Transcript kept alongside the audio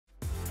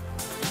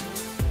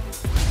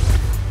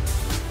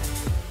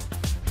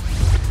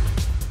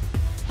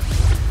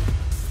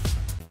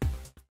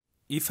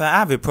If I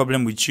have a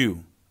problem with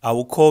you, I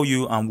will call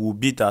you and we'll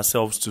beat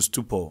ourselves to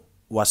stupor,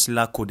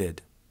 Wasila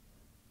coded.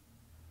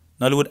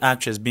 Nollywood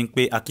actress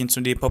Bimpe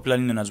Akintunde,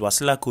 popularly known as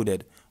Wasila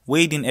coded,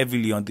 weighed in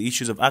heavily on the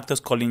issues of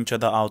actors calling each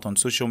other out on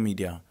social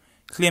media.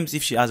 Claims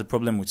if she has a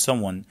problem with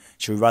someone,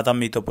 she would rather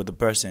meet up with the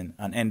person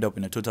and end up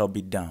in a total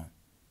beatdown.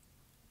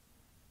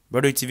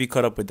 Broadway TV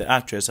caught up with the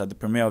actress at the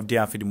premiere of Day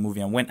After the movie,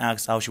 and when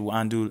asked how she will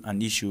handle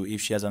an issue if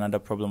she has another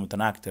problem with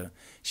an actor,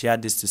 she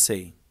had this to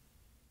say.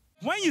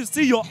 When you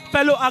see your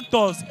fellow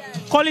actors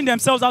calling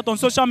themselves out on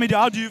social media,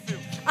 how do you feel?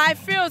 I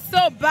feel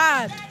so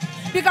bad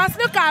because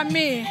look at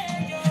me.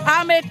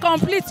 I'm a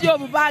complete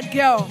Yoruba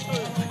girl.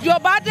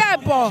 Yoruba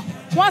debo.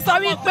 Wọ́n sọ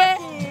wípé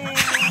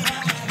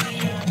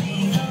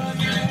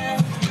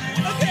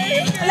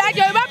like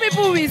Yoruba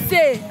people will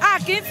say,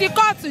 kì í ti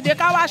court today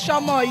ká wá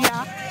ṣọmọ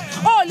ìyá.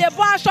 Oh, lè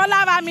bọ́ aṣọ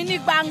lára mi ní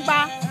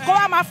gbangba. Kó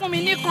wá máa fún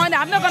mi ní corner.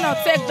 I'm not gonna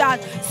take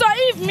that. So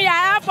if me,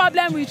 I have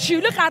problem with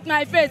you, look at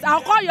my face.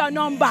 I'll call your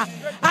number.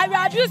 I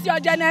will abuse your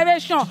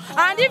generation.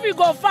 And if we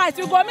go fight,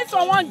 we go meet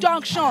for one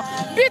junction,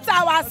 beat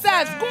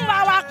ourselves,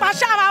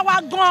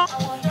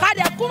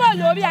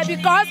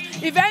 because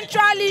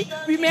eventually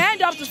we may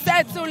end up to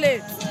settle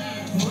it.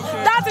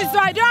 That is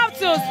why you don't have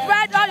to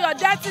spread all your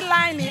dirty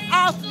lining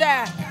out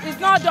there. It's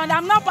not done.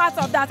 I'm not part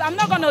of that. I'm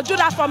not going to do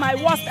that for my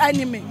worst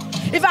enemy.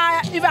 If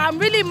I'm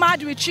really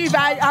mad with you, if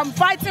I'm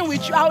fighting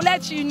with you, I'll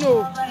let you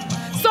know.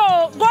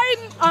 So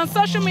going on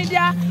social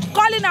media,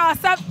 calling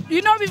ourselves,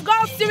 you know, we've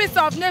got a series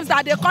of names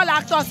that they call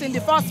actors in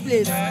the first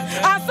place.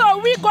 And so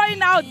we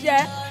going out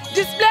there,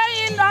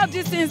 displaying all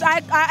these things,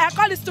 I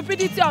call it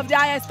stupidity of the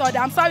highest order.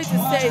 I'm sorry to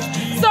say it.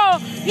 So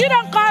you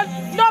don't call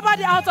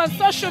nobody out on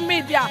social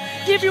media.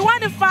 If you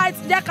want to fight,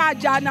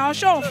 now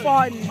show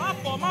funny. Funny.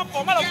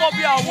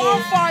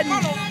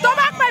 Don't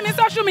back by me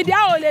social media.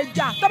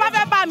 Don't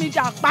back by me.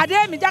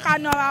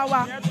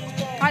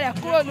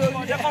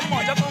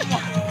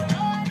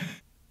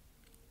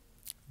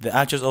 The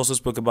actress also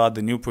spoke about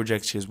the new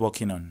project she is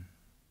working on.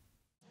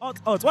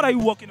 What are you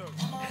working on?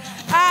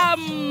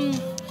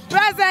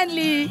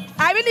 Presently,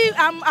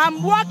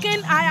 I'm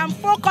working. I am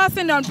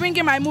focusing on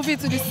bringing my movie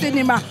to the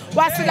cinema.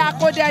 Wasila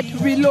coded,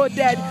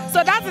 reloaded.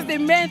 So that is the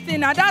main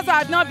thing, and that's why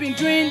I've not been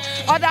doing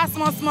other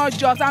small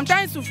jobs. I'm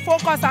trying to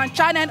focus and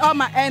channel all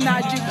my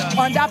energy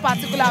on that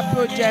particular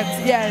project.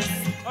 Yes.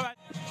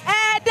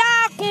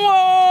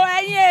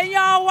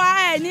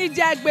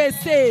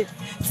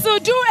 To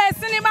do a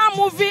cinema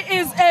movie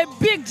is a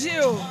big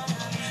deal.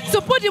 To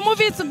put the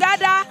movie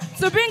together,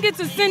 to bring it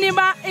to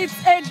cinema, it's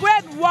a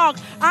great work.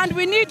 And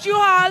we need you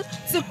all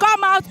to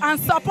come out and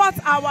support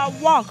our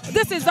work.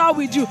 This is all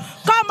we do.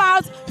 Come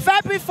out,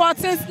 February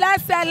 14th,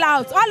 let's sell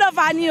out. All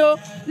over Nio,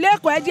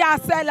 Lekwedia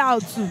sell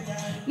out.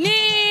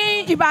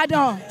 Ni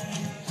Ibadan,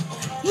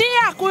 ni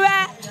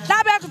Akure,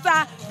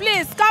 Labekuta,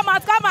 please come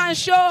out, come and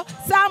show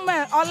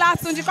Samuel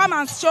Olatunji, come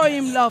and show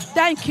him love.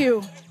 Thank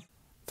you.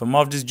 For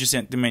more of this juicy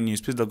entertainment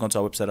news, please log on to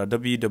our website at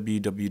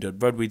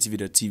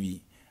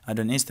www.broadwaytv.tv and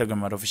on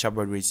Instagram at official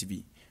Broadway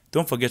TV.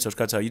 Don't forget to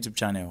subscribe to our YouTube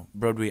channel,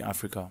 Broadway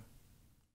Africa.